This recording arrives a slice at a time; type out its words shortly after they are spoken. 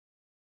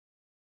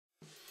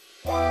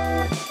Okay,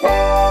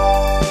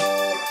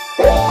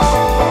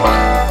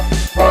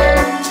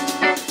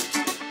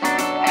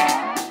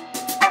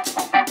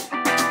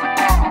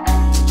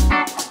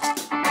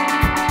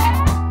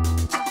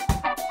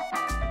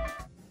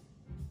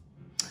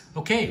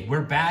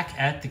 we're back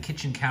at the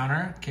kitchen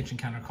counter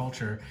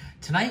culture.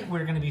 Tonight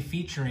we're going to be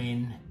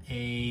featuring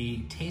a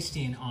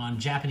tasting on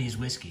Japanese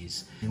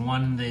whiskeys.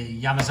 One,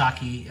 the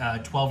Yamazaki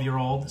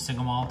 12-year-old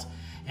single malt,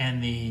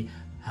 and the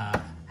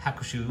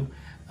Hakushu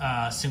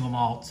single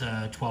malt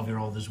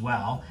 12-year-old as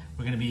well.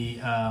 We're going to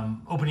be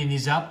opening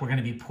these up. We're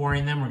going to be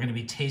pouring them. We're going to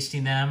be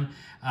tasting them.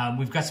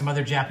 We've got some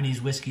other Japanese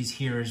whiskeys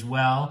here as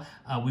well.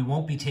 We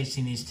won't be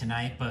tasting these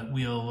tonight, but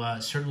we'll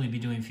certainly be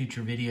doing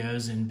future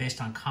videos, and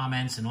based on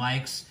comments and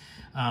likes,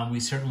 we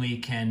certainly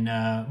can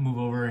move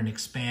over and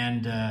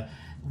expand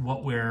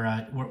what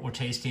we're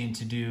tasting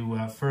to do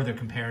further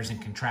compares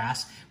and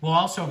contrasts. We're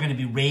also going to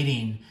be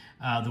rating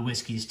the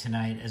whiskeys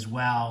tonight as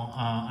well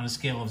on a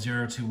scale of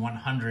 0 to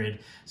 100.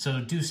 So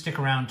do stick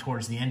around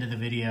towards the end of the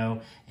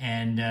video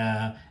and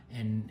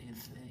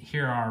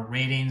hear our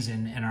ratings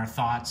and our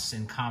thoughts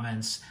and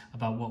comments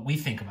about what we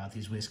think about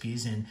these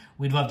whiskeys. And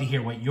we'd love to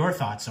hear what your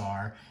thoughts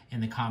are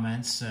in the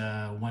comments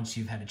once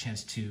you've had a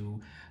chance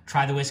to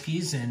try the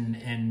whiskeys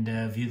and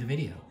view the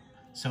video.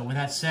 So with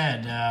that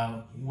said,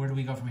 where do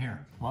we go from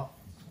here? Well,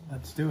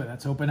 let's do it.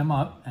 Let's open them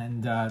up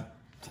and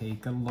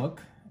take a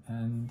look.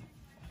 And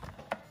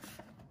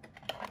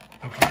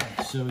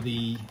okay, so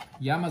the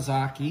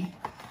Yamazaki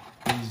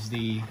is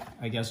the,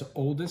 I guess,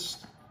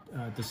 oldest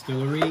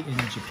distillery in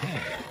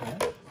Japan,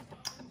 right?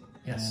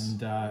 Yes.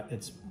 And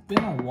it's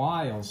been a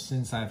while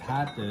since I've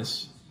had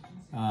this.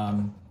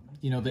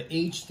 You know, the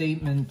age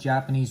statement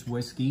Japanese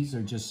whiskeys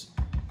are just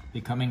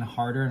becoming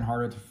harder and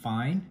harder to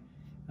find,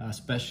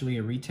 especially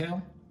at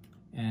retail.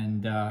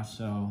 And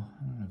so, I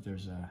don't know if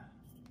there's a,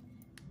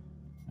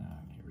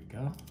 here we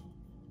go.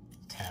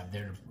 Tab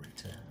there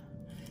to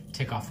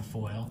take off the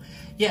foil.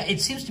 Yeah,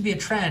 it seems to be a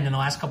trend in the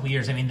last couple of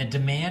years. I mean, the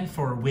demand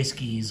for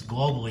whiskeys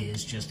globally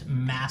is just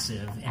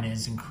massive and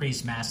has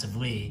increased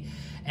massively.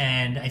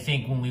 And I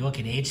think when we look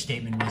at age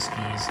statement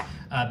whiskeys,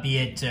 be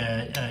it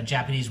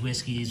Japanese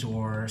whiskeys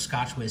or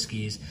Scotch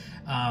whiskeys,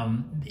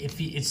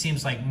 it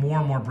seems like more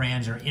and more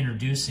brands are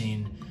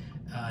introducing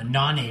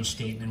non-age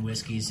statement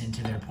whiskeys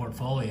into their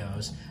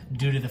portfolios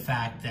due to the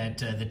fact that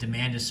the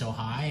demand is so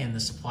high and the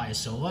supply is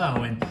so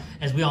low. And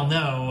as we all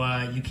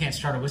know, you can't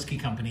start a whiskey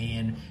company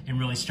and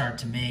really start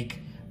to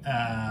make,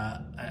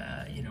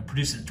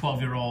 produce a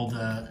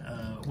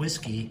 12-year-old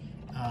whiskey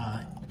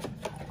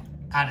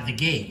out of the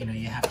gate. You know,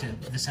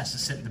 this has to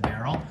sit in the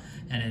barrel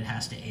and it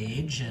has to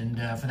age. And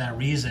for that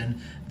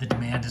reason, the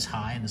demand is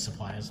high and the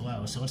supply is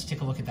low. So let's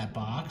take a look at that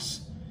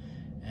box.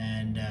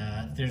 And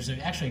there's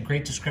actually a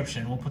great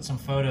description. We'll put some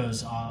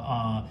photos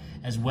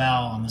as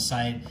well on the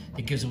site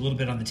that gives a little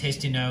bit on the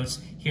tasting notes.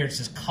 Here it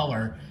says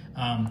color,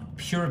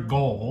 pure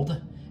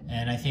gold.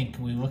 And I think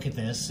we look at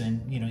this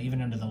and, you know,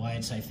 even under the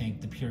lights, I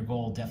think the pure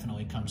gold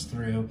definitely comes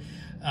through.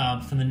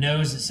 From the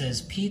nose, it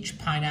says peach,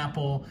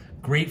 pineapple,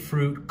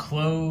 grapefruit,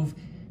 clove,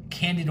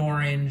 candied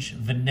orange,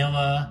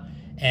 vanilla,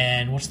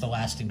 and what's the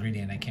last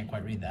ingredient? I can't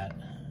quite read that.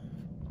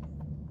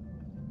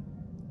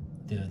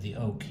 The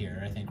oak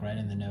here, I think, right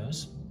in the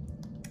nose.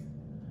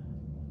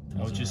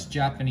 Oh, just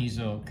Japanese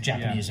oak.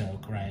 Japanese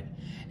oak, right.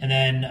 And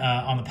then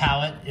on the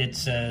palate, it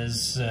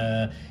says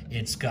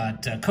it's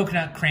got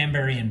coconut,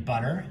 cranberry, and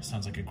butter.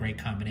 Sounds like a great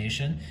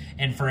combination.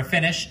 And for a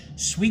finish,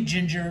 sweet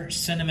ginger,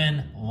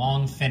 cinnamon,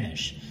 long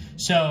finish.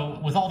 So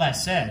with all that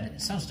said,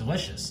 it sounds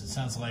delicious. It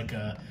sounds like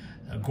a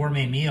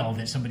gourmet meal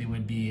that somebody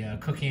would be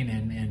cooking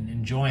and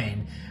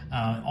enjoying.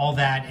 All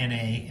that in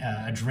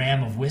a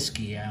dram of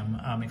whiskey.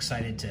 I'm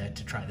excited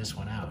to try this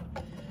one out.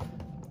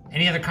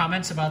 Any other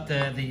comments about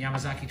the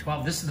Yamazaki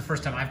 12? This is the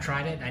first time I've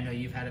tried it. I know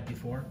you've had it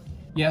before.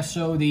 Yeah,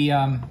 so the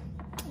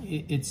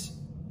it's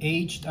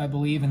aged, I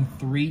believe, in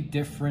 3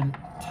 different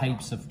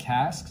types of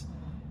casks.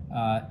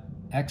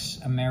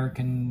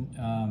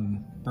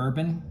 Ex-American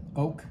bourbon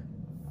oak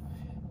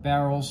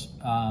barrels,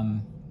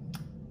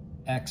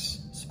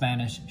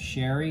 ex-Spanish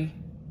sherry,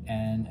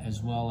 and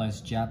as well as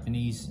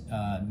Japanese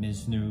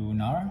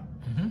Mizunara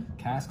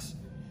casks.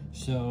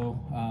 So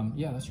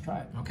yeah, let's try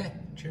it. Okay,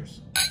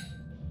 cheers.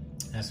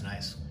 That's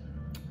nice.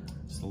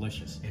 It's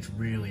delicious. It's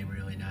really,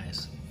 really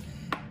nice.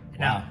 Wow.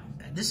 Now,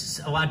 this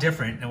is a lot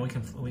different, and we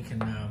can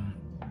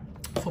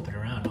flip it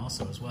around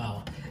also as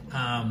well.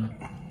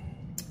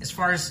 As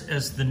far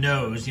as the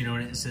nose, you know,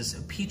 it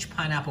says peach,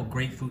 pineapple,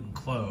 grapefruit, and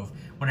clove.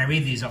 When I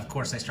read these, of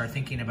course, I start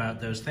thinking about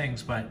those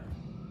things, but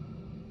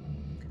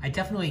I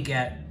definitely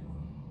get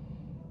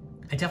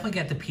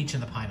the peach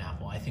and the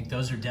pineapple. I think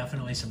those are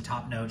definitely some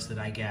top notes that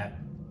I get.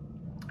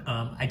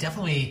 I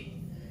definitely,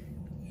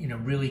 you know,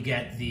 really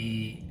get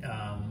the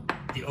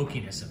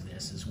oakiness of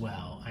this as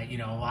well. A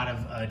lot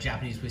of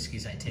Japanese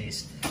whiskeys I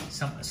taste,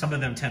 some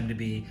of them tend to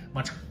be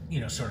much,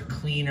 sort of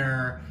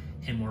cleaner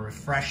and more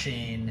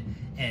refreshing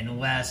and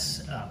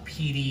less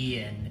peaty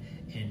and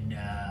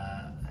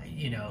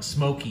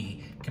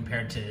smoky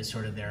compared to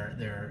sort of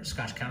their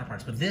Scotch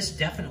counterparts. But this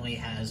definitely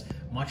has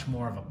much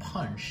more of a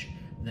punch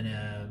than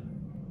a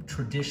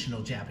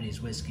traditional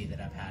Japanese whiskey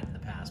that I've had in the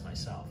past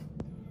myself.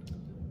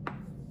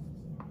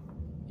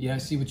 Yeah, I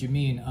see what you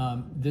mean.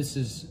 This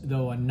is,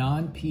 though, a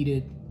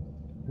non-peated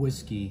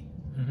whiskey,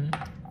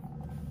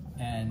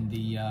 and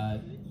the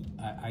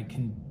I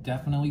can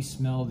definitely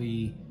smell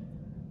the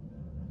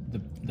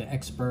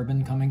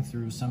ex-bourbon coming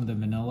through some of the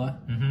vanilla.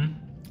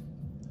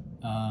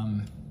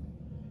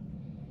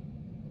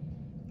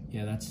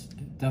 Yeah, that's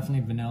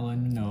definitely vanilla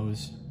in the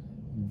nose,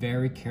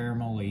 very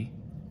caramelly,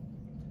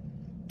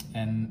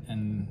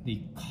 and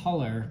the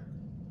color,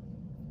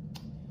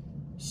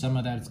 some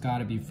of that's got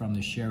to be from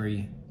the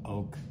sherry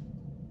oak,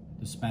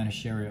 the Spanish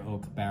sherry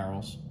oak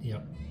barrels.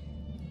 Yep.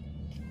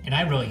 And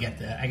I really get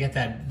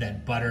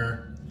that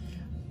butter.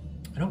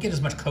 I don't get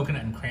as much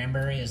coconut and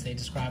cranberry as they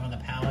describe on the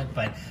palate,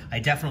 but I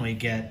definitely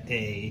get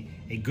a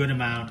good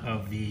amount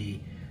of the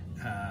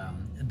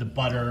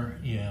butter.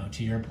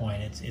 To your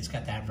point, it's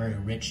got that very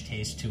rich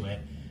taste to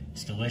it.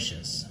 It's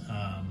delicious.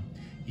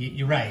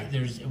 You're right.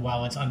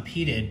 While it's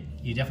unpeated,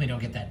 you definitely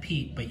don't get that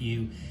peat, but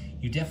you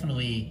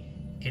definitely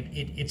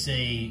it's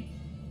a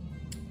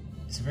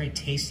very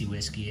tasty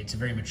whiskey. It's a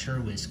very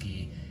mature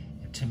whiskey.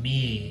 To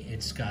me,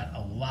 it's got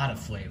a lot of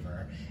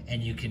flavor,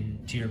 and you can,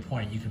 to your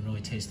point, you can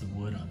really taste the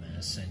wood on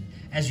this. And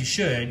as you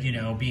should,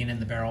 being in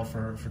the barrel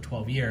for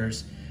 12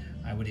 years,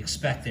 I would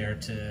expect there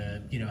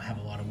to, have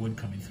a lot of wood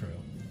coming through.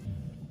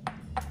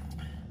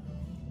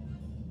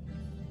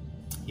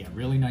 Yeah,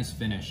 really nice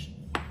finish.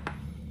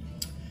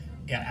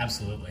 Yeah,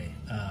 absolutely.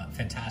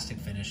 Fantastic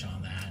finish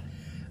on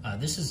that.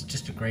 This is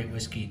just a great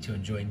whiskey to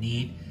enjoy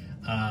neat.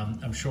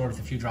 I'm sure with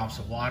a few drops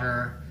of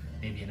water,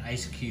 maybe an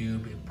ice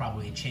cube, it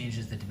probably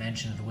changes the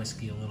dimension of the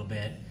whiskey a little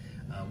bit.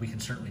 We can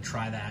certainly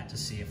try that to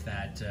see if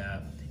that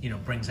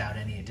brings out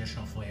any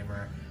additional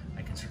flavor.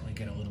 I can certainly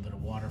get a little bit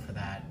of water for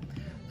that.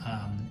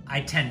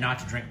 I tend not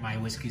to drink my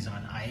whiskeys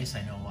on ice.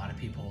 I know a lot of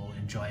people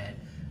enjoy it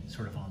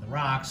sort of on the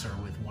rocks or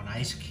with one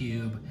ice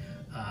cube.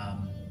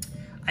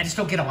 I just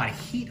don't get a lot of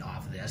heat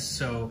off of this.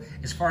 So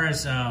as far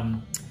as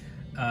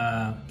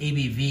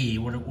ABV,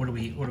 what are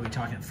we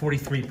talking? 43%.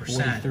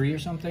 43 or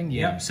something.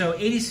 Yeah. Yep. So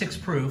 86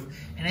 proof,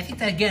 and I think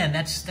that again,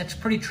 that's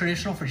pretty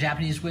traditional for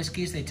Japanese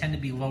whiskeys. They tend to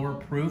be lower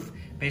proof,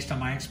 based on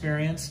my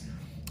experience.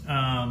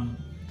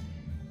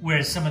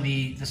 Whereas some of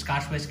the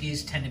Scotch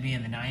whiskeys tend to be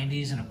in the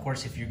 90s, and of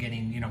course, if you're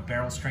getting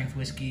barrel strength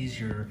whiskeys,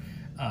 you're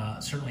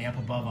certainly up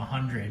above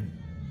 100.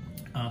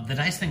 The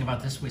nice thing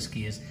about this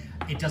whiskey is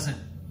it doesn't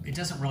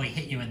really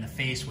hit you in the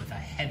face with a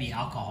heavy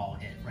alcohol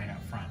hit right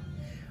up front.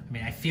 I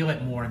mean, I feel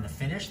it more in the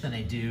finish than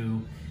I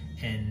do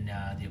in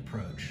the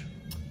approach.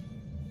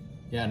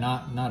 Yeah,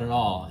 not at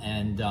all.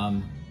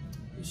 And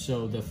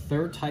so the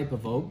third type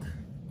of oak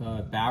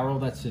barrel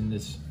that's in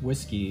this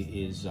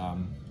whiskey is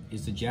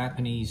the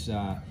Japanese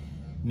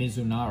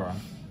Mizunara,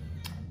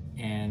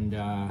 and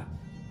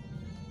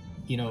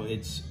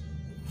it's,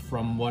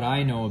 from what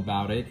I know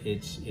about it,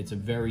 it's a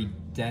very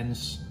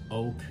dense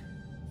oak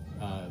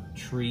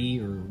tree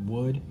or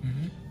wood,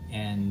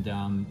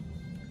 and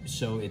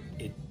so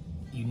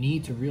you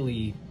need to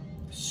really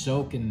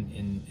soak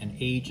and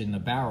age in the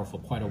barrel for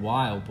quite a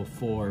while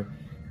before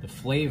the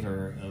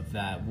flavor of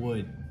that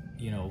wood,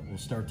 will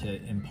start to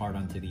impart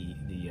onto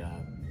the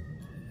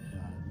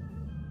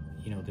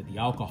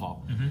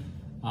alcohol.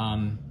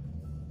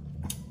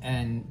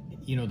 And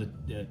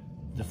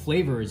the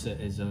flavor is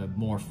a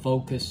more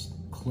focused,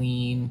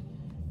 clean,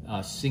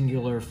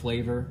 singular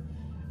flavor.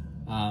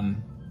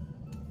 I'm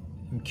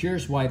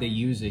curious why they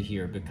use it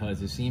here,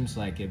 because it seems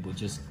like it would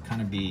just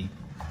kind of be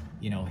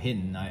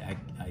hidden.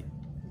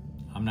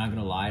 I'm not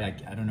gonna lie,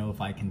 I don't know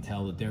if I can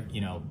tell that they're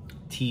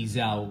tease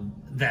out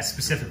that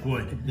specific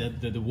wood,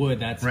 the wood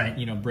that's right.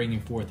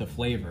 Bringing forth a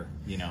flavor.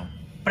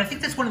 But I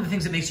think that's one of the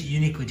things that makes it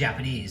uniquely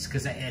Japanese,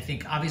 because I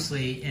think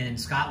obviously in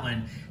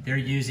Scotland they're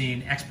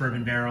using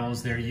ex-bourbon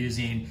barrels, they're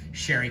using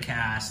sherry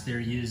casks,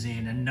 they're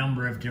using a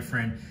number of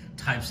different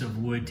types of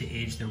wood to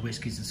age their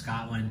whiskeys in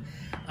Scotland.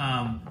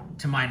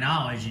 To my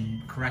knowledge,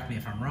 and correct me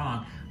if I'm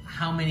wrong,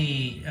 how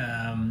many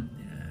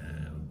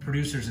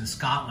producers in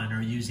Scotland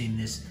are using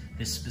this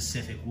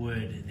specific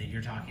wood that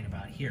you're talking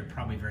about here?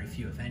 Probably very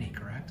few, if any,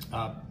 correct?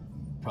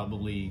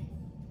 Probably,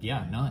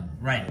 yeah, none.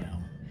 Right.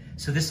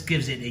 So this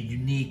gives it a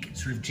unique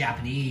sort of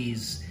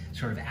Japanese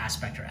sort of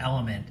aspect or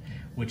element,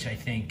 which I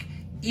think,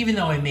 even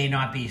though it may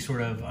not be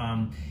sort of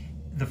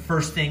the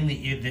first thing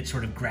that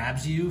sort of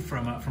grabs you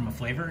from a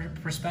flavor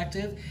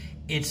perspective,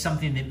 it's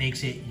something that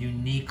makes it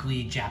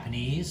uniquely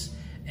Japanese.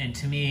 And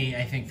to me,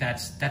 I think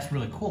that's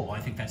really cool. I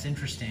think that's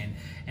interesting,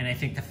 and I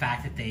think the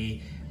fact that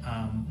they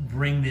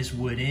bring this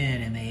wood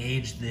in and they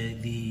age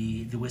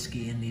the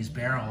whiskey in these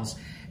barrels,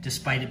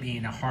 despite it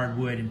being a hard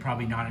wood and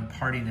probably not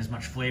imparting as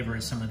much flavor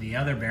as some of the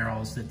other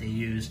barrels that they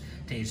use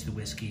to age the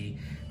whiskey,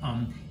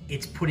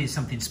 it's putting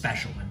something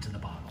special into the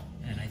bottle,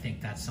 and I think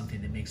that's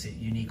something that makes it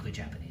uniquely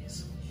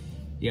Japanese.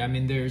 Yeah, I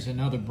mean, there's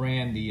another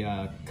brand, the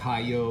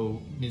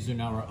Kayo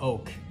Mizunara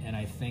Oak, and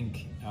I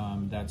think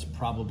that's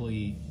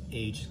probably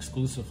aged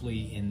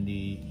exclusively in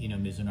the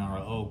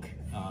Mizunara oak.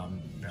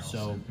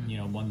 So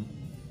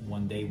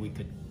one day we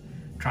could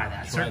try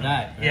that. Try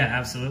that. Right? Yeah,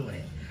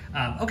 absolutely.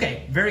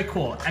 Okay, very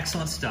cool.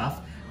 Excellent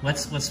stuff.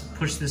 Let's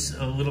push this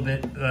a little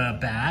bit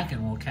back,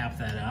 and we'll cap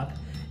that up,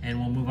 and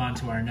we'll move on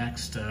to our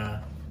next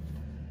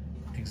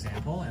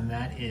example, and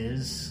that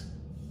is,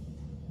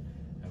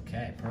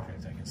 okay,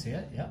 perfect. I can see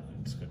it. Yep.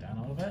 Let's go down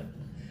a little bit.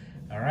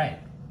 All right.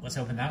 Let's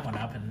open that one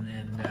up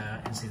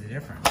and see the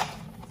difference.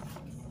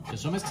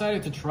 So I'm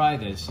excited to try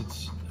this.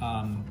 It's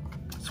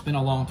been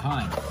a long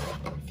time,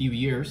 a few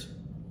years.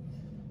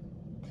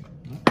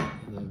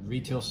 The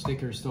retail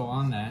sticker is still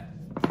on that.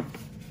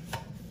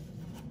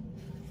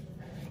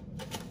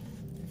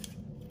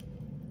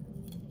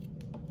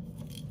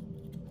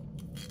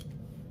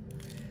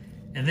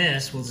 And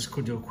this, we'll just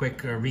do a quick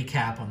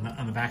recap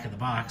on the back of the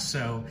box.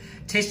 So,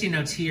 tasting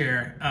notes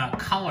here,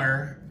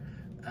 color,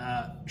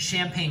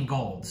 champagne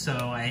gold. So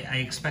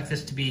I expect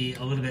this to be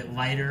a little bit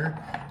lighter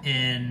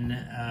in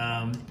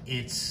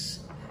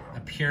its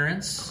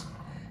appearance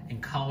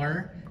and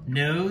color.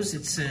 Nose,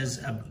 it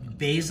says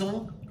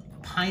basil,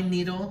 pine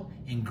needle,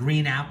 and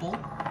green apple.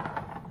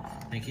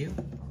 Thank you.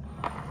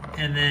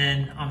 And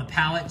then on the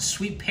palate,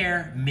 sweet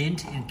pear,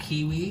 mint, and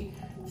kiwi.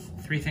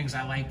 Three things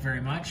I like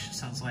very much.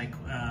 Sounds like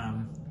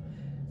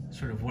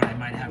sort of what I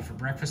might have for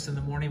breakfast in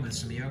the morning with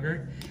some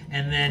yogurt.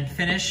 And then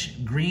finish,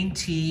 green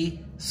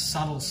tea,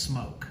 subtle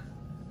smoke.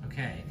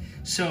 Okay,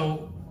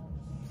 so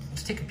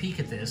let's take a peek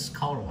at this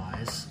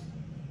color-wise.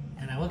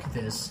 And I look at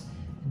this,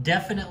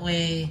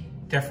 definitely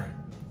different.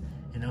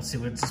 And let's see,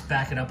 let's just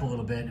back it up a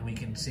little bit and we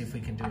can see if we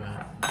can do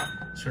a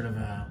sort of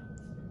a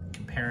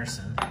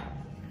comparison.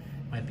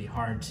 Might be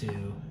hard to,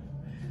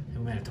 we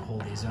might have to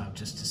hold these up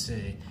just to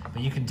see,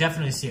 but you can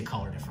definitely see a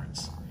color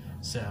difference.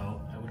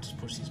 So I would just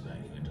push these back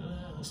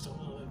just a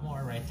little bit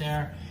more right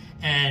there.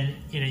 And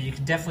you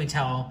can definitely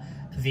tell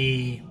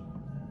the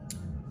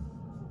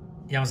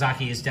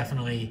Yamazaki is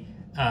definitely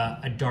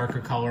a darker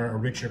color, a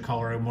richer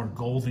color, a more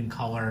golden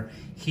color.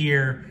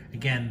 Here,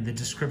 again, the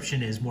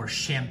description is more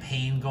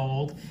champagne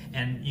gold,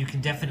 and you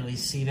can definitely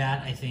see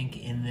that, I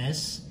think, in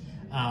this.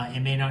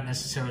 It may not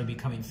necessarily be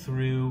coming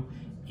through,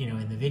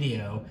 in the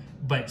video,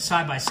 but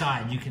side by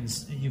side, you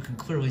can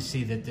clearly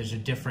see that there's a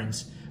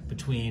difference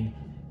between,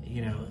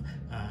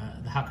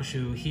 the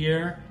Hakushu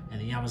here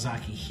and the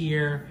Yamazaki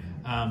here.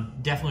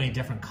 Definitely a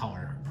different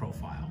color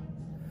profile.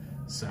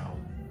 So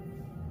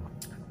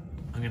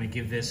I'm going to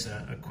give this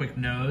a quick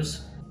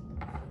nose.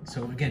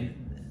 So again,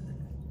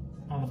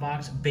 on the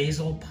box,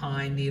 basil,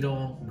 pine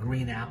needle,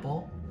 green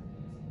apple.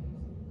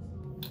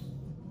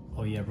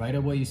 Oh yeah, right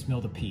away you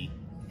smell the peat.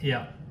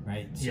 Yeah.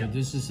 Right. So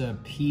this is a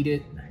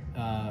peated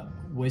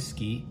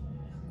whiskey.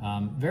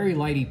 Very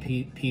lightly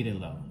peated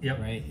though. Yep.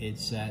 Right.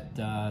 It's at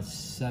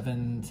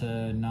 7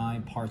 to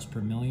 9 parts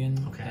per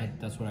million. Okay.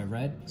 That's what I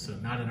read. So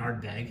not an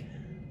Ardbeg.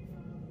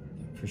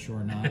 For sure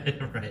not.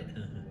 Right.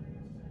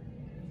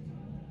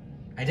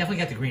 I definitely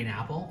get the green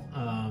apple.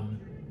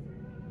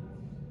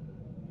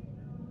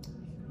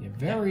 Yeah,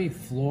 very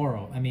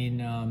floral. I mean,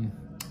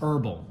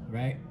 herbal,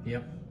 right?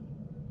 Yep.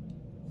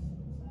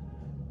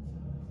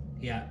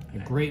 Yeah. A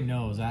great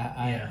nose.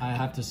 I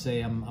have to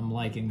say I'm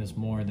liking this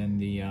more than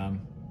the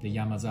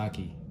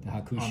Yamazaki. The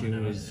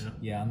Hakushu is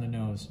on the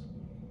nose.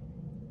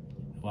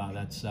 Wow,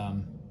 that's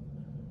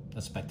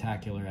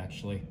spectacular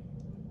actually.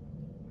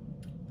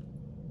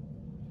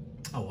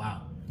 Oh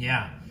wow.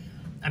 Yeah.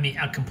 I mean,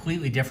 a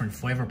completely different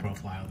flavor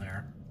profile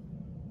there.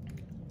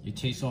 You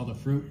taste all the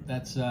fruit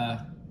that's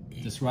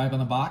described on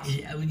the box?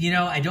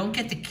 I don't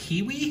get the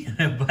kiwi,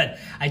 but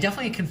I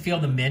definitely can feel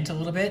the mint a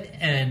little bit,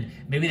 and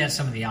maybe that's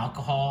some of the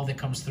alcohol that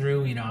comes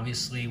through.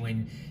 Obviously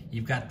when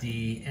you've got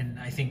and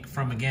I think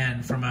from a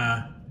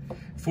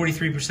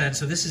 43%,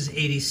 so this is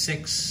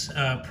 86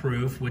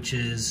 proof, which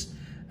is,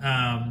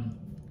 the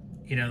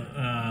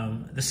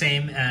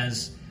same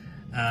as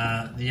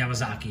the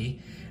Yamazaki.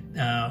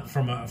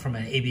 From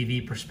an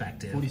ABV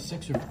perspective.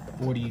 46 or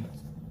 42?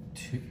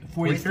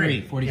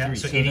 43. Yeah,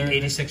 so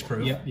 86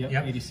 proof. Yep,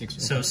 86.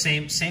 Okay. So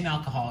same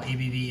alcohol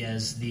ABV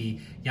as the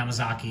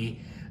Yamazaki,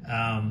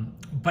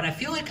 but I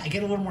feel like I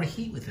get a little more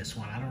heat with this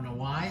one. I don't know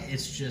why.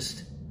 It's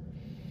just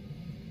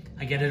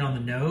I get it on the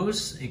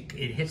nose.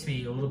 It hits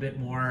me a little bit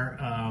more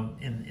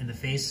in the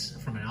face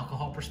from an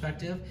alcohol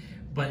perspective,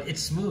 but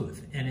it's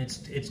smooth and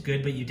it's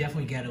good. But you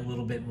definitely get a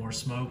little bit more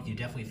smoke. You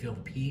definitely feel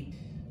the peat.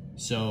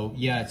 So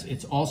yeah,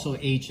 it's also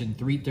aged in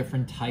 3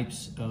 different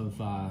types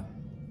of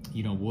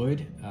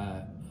wood,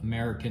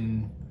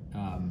 American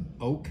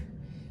oak,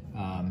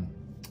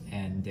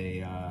 and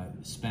a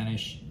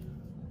Spanish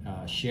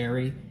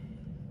sherry,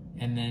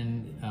 and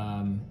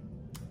then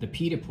the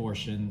peated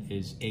portion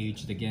is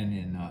aged again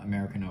in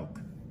American oak.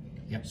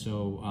 Yep.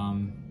 So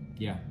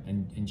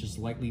and just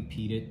lightly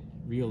peated.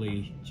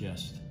 Really,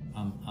 just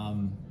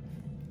I'm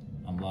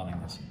loving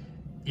this.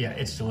 Yeah,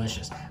 it's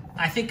delicious.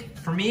 I think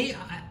for me,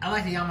 I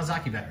like the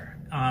Yamazaki better.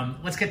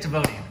 Let's get to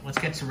voting. Let's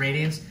get to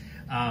ratings.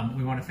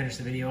 We want to finish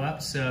the video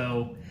up.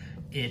 So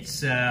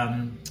it's,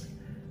 I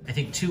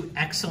think, 2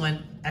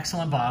 excellent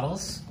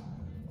bottles.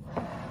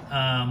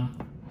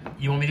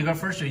 You want me to go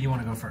first, or you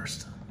want to go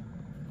first?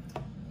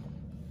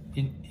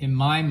 In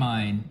my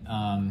mind,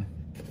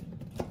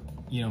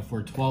 you know,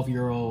 for a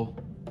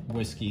 12-year-old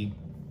whiskey,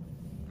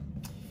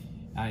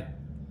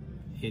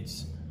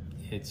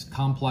 it's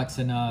complex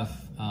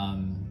enough.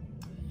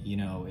 You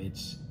know,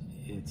 it's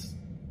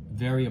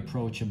very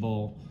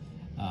approachable.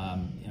 I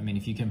mean,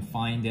 if you can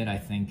find it, I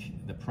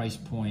think the price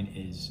point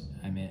is,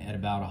 I mean, at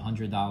about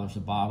 $100 a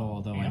bottle.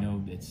 Although I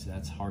know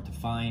that's hard to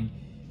find.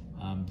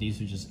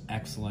 These are just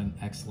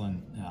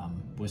excellent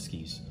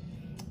whiskeys.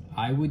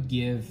 I would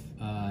give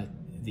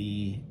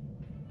the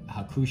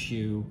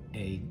Hakushu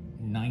a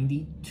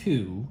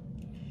 92,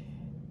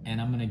 and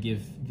I'm gonna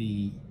give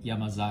the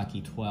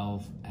Yamazaki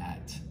 12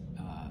 at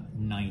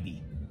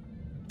 90.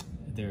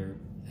 They're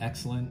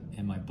excellent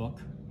in my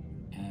book,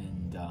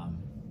 and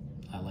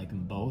I like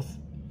them both,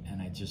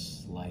 and I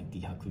just like the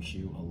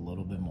Hakushu a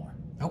little bit more.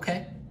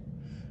 Okay,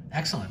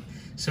 excellent.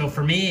 So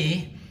for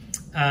me,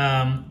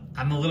 I'm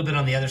a little bit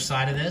on the other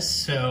side of this,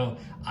 so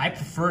I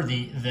prefer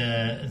the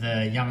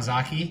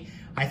Yamazaki.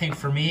 I think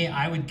for me,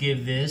 I would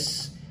give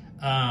this,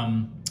 I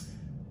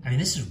mean,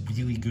 this is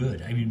really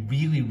good. I mean,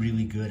 really,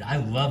 really good. I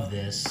love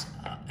this,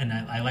 and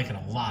I like it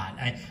a lot.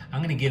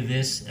 I'm gonna give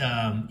this,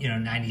 you know,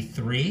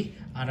 93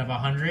 out of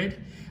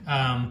 100.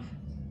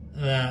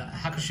 The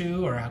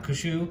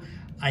Hakushu,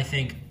 I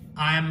think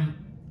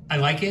I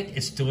like it.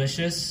 It's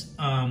delicious.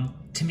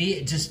 To me,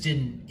 it just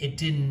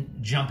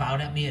didn't jump out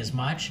at me as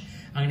much.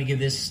 I'm gonna give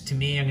this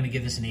an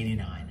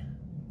 89.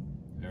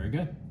 Very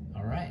good.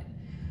 All right.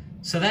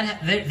 So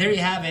there you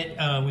have it.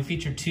 We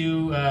featured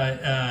two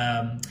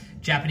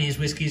Japanese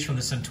whiskeys from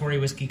the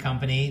Suntory Whiskey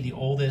Company, the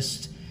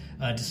oldest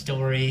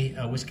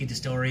whiskey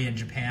distillery in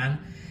Japan.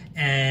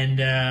 And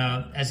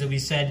as we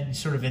said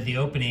sort of at the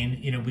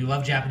opening, you know, we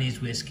love Japanese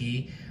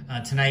whiskey.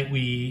 Tonight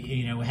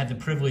we had the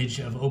privilege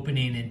of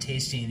opening and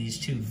tasting these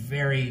two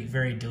very,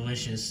 very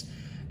delicious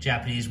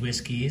Japanese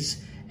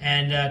whiskeys.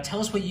 And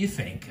tell us what you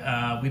think.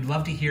 We'd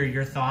love to hear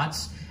your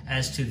thoughts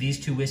as to these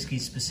two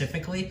whiskeys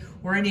specifically,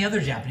 or any other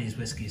Japanese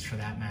whiskeys for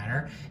that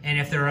matter. And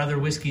if there are other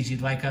whiskeys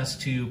you'd like us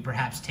to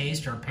perhaps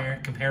taste or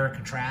compare or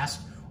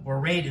contrast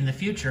or rate in the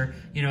future,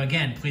 you know,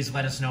 again, please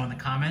let us know in the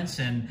comments,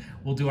 and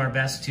we'll do our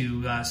best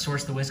to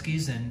source the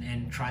whiskeys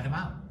and try them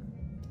out.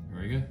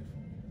 Very good.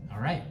 All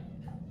right.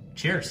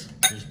 Cheers.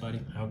 Cheers, buddy.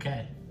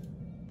 Okay.